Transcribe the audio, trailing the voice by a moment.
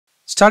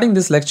Starting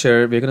this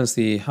lecture, we're going to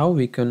see how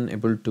we can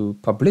able to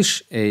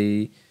publish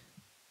a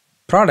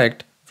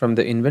product from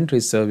the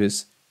inventory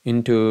service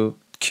into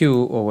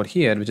queue over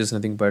here, which is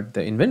nothing but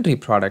the inventory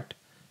product,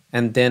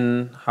 and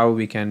then how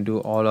we can do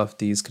all of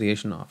these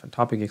creation of a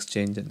topic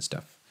exchange and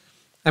stuff.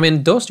 I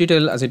mean, those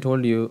details, as I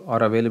told you,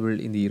 are available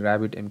in the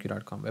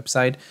RabbitMq.com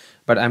website,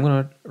 but I'm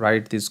going to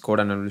write this code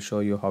and I will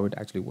show you how it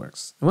actually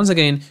works. And once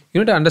again,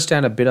 you need to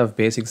understand a bit of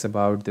basics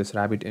about this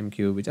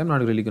RabbitMq, which I'm not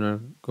really going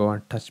to go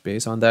and touch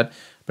base on that.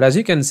 But as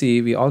you can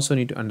see, we also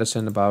need to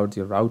understand about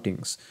the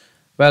routings.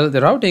 Well, the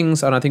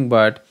routings are nothing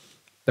but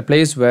the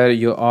place where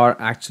you are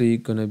actually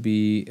going to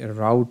be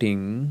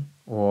routing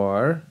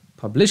or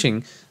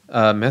publishing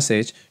a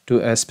message to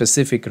a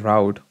specific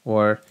route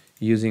or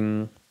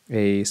using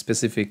a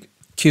specific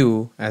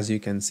queue, as you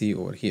can see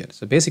over here.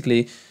 So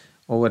basically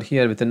over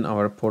here within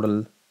our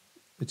portal,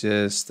 which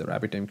is the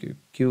RabbitMq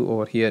Queue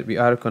over here, we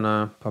are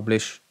gonna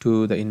publish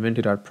to the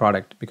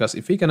inventory.product, because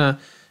if we gonna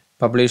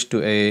publish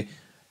to a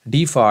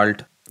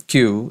default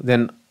queue,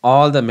 then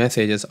all the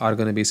messages are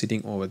going to be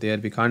sitting over there.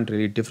 We can't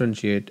really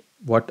differentiate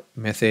what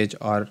message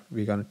are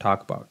we going to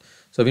talk about.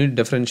 So we need to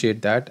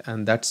differentiate that,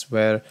 and that's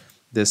where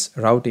this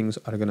routings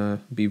are going to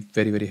be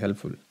very, very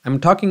helpful. I'm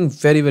talking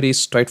very, very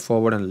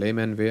straightforward and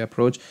layman way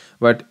approach,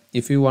 but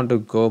if you want to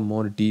go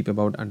more deep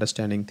about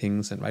understanding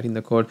things and writing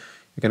the code,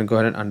 you can go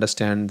ahead and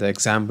understand the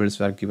examples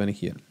that are given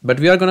here. But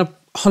we are going to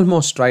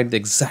almost write the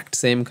exact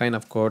same kind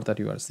of code that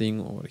you are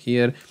seeing over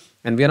here,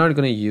 and we are not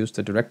going to use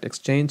the direct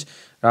exchange.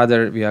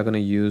 Rather, we are going to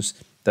use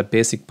the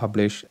basic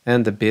publish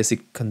and the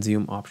basic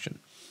consume option.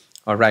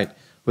 All right,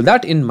 with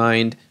that in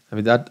mind, and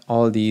with that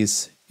all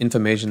these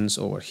informations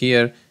over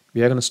here,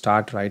 we are going to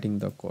start writing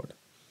the code.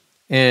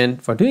 And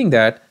for doing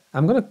that,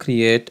 I'm going to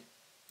create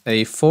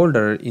a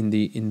folder in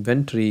the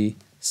inventory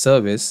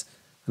service,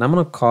 and I'm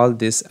going to call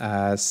this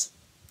as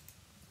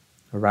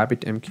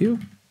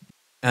RabbitMq.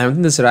 And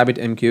within this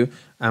RabbitMq,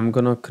 I'm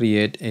going to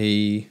create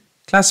a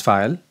class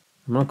file.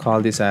 I'm going to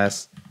call this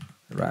as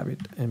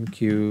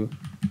RabbitMq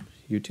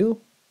util.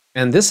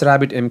 And this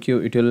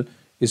RabbitMq util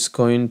is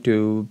going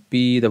to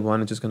be the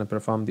one which is going to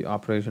perform the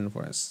operation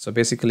for us. So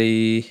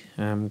basically,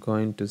 I'm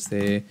going to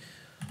say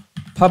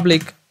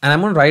public, and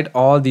I'm going to write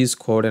all these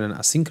code in an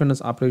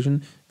asynchronous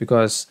operation,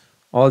 because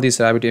all these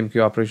RabbitMq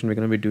operation we're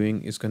going to be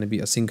doing is going to be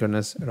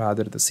asynchronous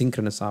rather the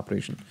synchronous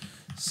operation.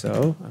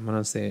 So I'm going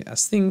to say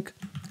async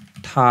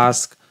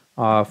task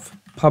of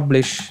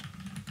publish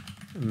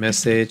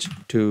message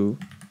to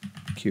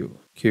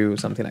queue,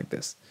 something like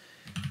this.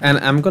 And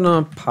I'm going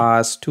to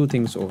pass two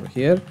things over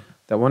here.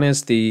 The one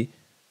is the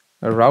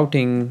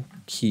routing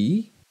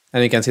key,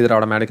 and you can see that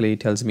automatically it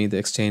tells me the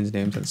exchange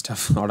names and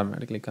stuff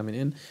automatically coming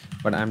in,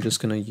 but I'm just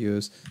going to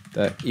use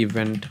the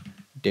event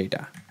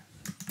data.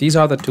 These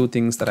are the two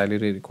things that I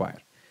really require.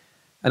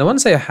 And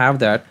once I have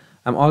that,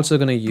 I'm also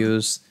going to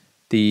use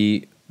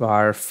the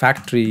var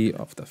factory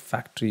of the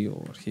factory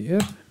over here,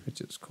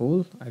 which is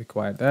cool. I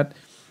require that.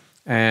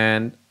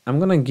 And I'm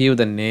going to give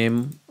the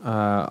name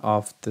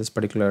of this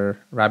particular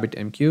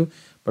RabbitMq,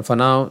 but for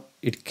now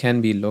it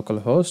can be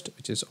localhost,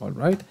 which is all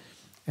right.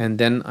 And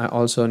then I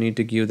also need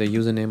to give the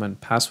username and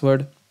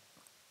password.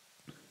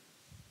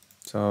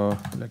 So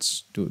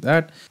let's do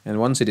that. And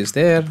once it is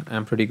there,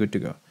 I'm pretty good to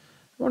go.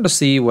 I want to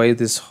see why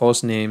this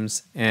host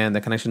names and the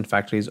connection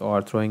factories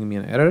are throwing me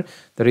an error.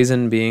 The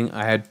reason being,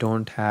 I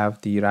don't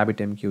have the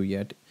RabbitMq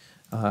yet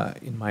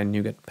in my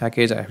NuGet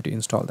package. I have to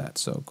install that.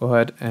 So go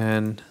ahead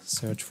and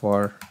search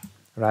for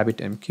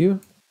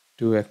RabbitMq.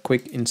 Do a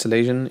quick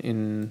installation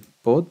in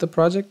both the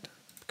project,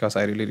 because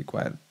I really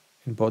require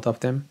in both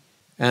of them.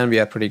 And we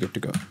are pretty good to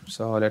go.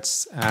 So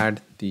let's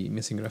add the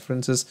missing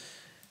references.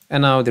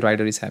 And now the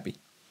writer is happy.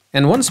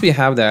 And once we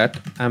have that,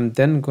 I'm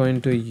then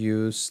going to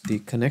use the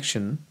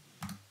connection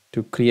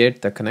to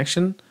create the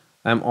connection.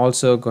 I'm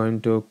also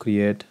going to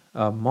create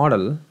a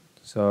model.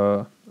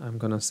 So I'm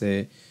going to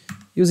say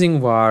using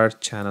var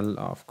channel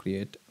of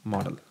create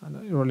model. And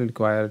I only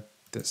require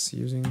this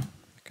using,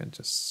 you can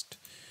just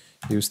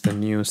use the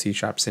new C#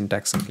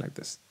 syntax, something like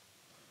this.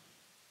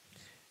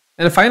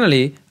 And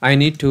finally, I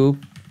need to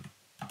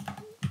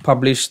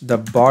publish the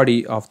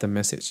body of the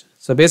message.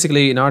 So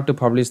basically, in order to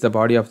publish the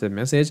body of the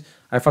message,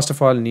 I first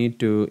of all need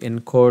to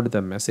encode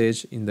the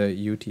message in the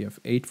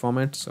UTF-8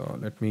 format. So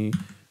let me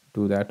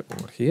do that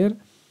over here.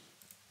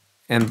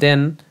 And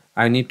then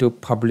I need to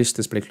publish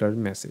this particular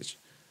message.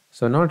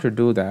 So in order to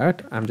do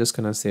that, I'm just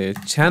going to say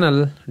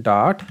channel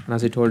dot, and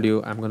as I told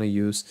you, I'm going to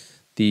use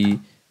the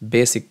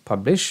basic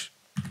publish.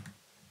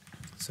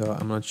 So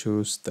I'm going to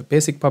choose the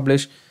basic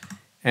publish,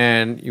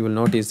 and you will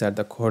notice that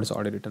the code is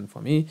already written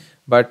for me,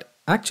 but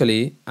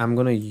actually I'm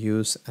going to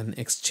use an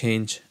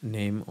exchange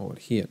name over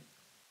here.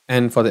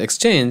 And for the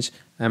exchange,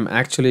 I'm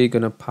actually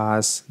going to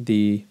pass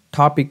the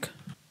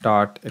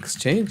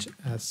topic.exchange,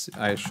 as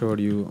I showed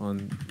you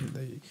on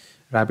the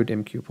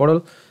RabbitMq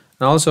portal.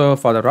 And also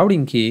for the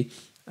routing key,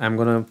 I'm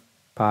going to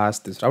pass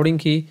this routing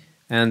key,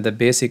 and the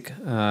basic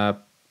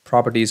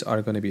properties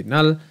are going to be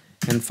null.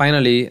 And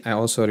finally, I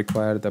also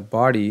require the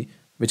body,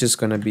 which is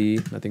going to be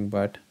nothing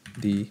but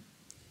the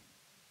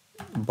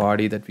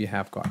body that we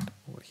have got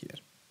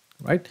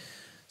right?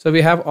 So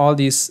we have all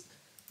these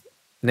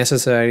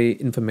necessary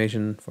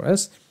information for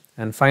us.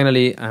 And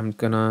finally, I'm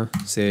gonna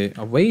say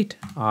await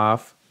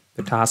of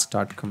the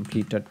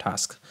task.completed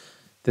task.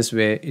 This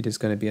way it is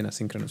going to be an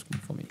asynchronous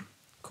mode for me.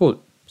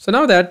 Cool. So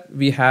now that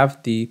we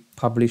have the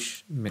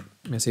publish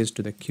message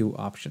to the queue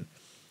option.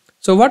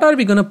 So what are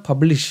we going to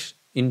publish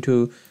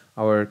into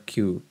our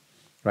queue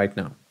right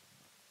now?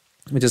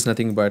 Which is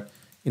nothing but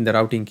in the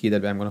routing key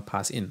that I'm going to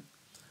pass in.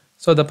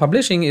 So the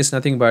publishing is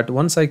nothing but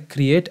once I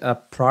create a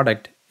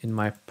product in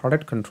my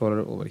product controller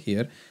over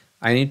here,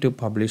 I need to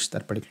publish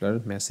that particular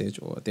message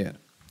over there.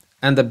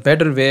 And the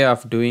better way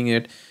of doing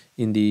it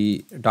in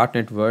the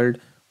 .NET world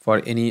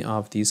for any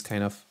of these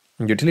kind of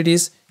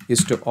utilities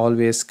is to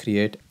always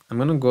create. I'm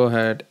going to go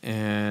ahead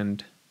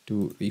and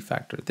do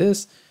refactor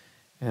this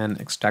and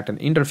extract an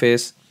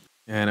interface,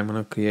 and I'm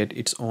going to create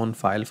its own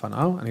file for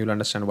now, and you'll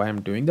understand why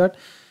I'm doing that.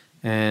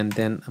 And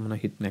then I'm going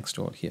to hit next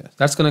over here.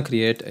 That's going to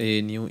create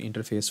a new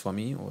interface for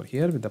me over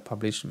here with the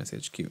publish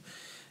message queue.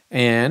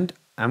 And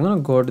I'm going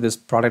to go to this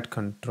product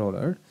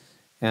controller,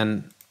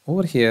 and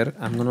over here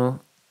I'm going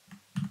to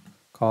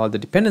call the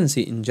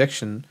dependency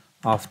injection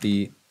of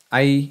the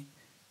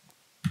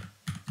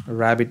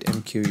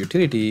RabbitMq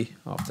utility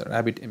of the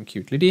RabbitMq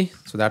utility.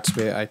 So that's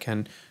where I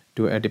can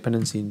do a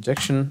dependency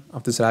injection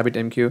of this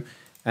RabbitMq,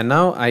 and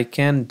now I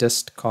can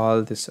just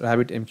call this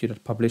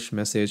RabbitMq.publish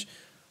message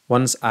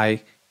once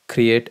I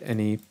create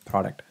any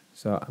product.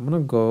 So I'm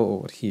gonna go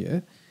over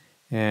here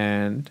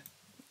and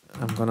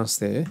I'm gonna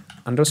say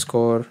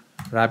underscore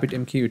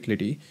RabbitMq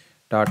utility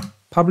dot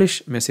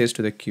publish message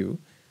to the queue,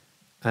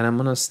 and I'm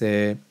gonna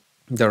say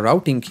the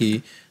routing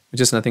key, which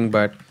is nothing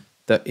but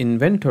the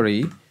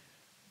inventory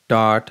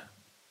dot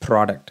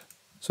product.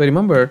 So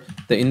remember,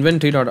 the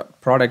inventory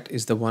dot product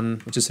is the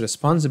one which is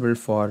responsible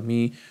for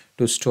me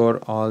to store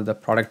all the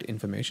product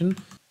information,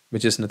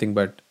 which is nothing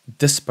but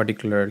this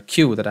particular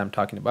queue that I'm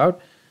talking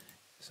about.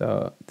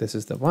 So this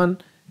is the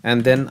one,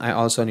 and then I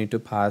also need to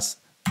pass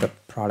the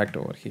product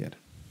over here.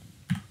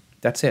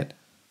 That's it.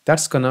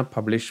 That's gonna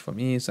publish for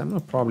me. So I'm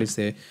gonna probably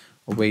say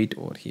await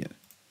over here,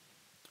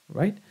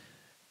 right?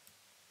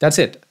 That's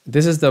it.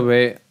 This is the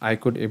way I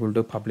could able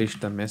to publish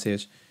the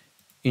message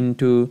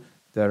into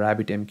the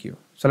RabbitMq.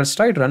 So let's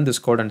try to run this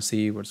code and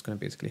see what's going to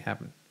basically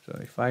happen. So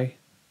if I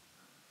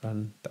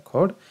run the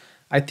code,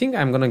 I think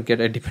I'm going to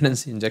get a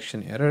dependency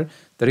injection error.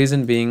 The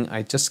reason being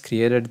I just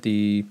created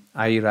the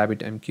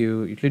RabbitMq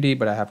utility,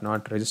 but I have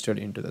not registered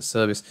into the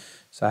service.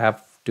 So I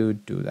have to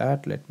do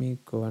that. Let me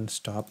go and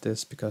stop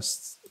this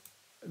because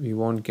we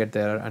won't get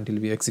there until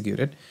we execute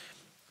it.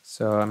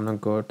 So I'm going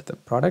to go to the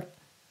product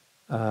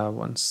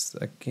once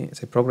again,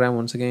 say program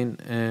once again,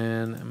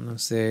 and I'm going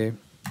to say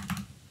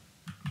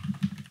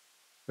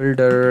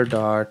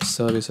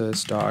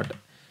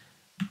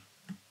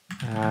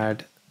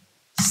builder.services.add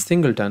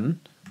singleton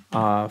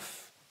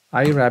of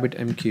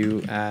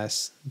RabbitMq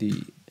as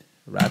the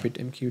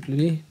RabbitMq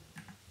utility.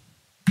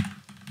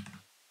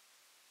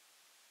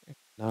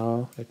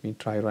 Now let me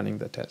try running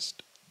the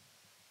test.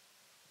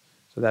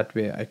 So that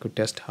way I could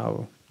test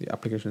how the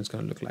application is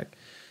going to look like.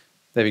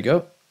 There we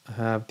go. I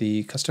have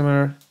the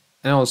customer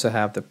and I also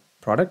have the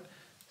product.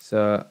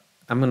 So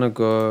I'm going to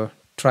go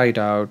try it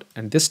out,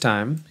 and this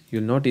time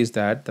you'll notice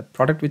that the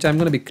product which I'm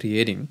going to be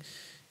creating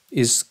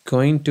is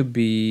going to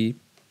be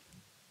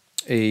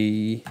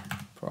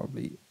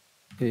probably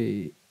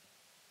a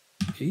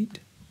 8.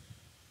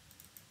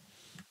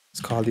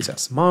 Let's call this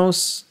as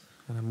mouse,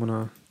 and I'm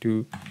gonna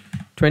do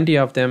 20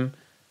 of them.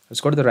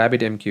 Let's go to the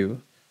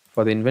RabbitMq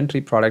for the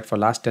inventory product. For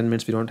last 10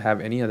 minutes we don't have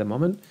any at the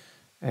moment,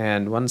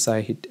 and once I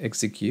hit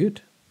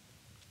execute,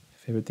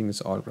 if everything is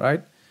all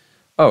right,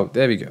 oh,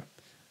 there we go.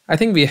 I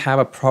think we have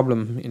a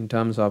problem in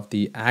terms of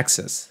the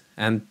access,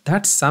 and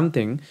that's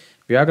something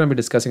we are going to be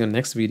discussing in the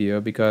next video,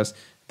 because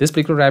this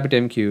particular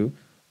RabbitMq,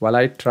 while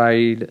I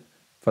tried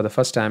for the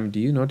first time, do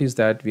you notice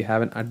that we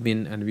have an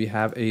admin and we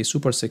have a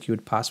super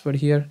secured password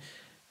here,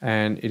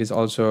 and it is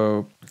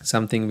also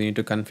something we need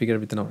to configure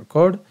within our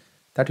code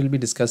that we'll be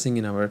discussing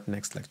in our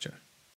next lecture.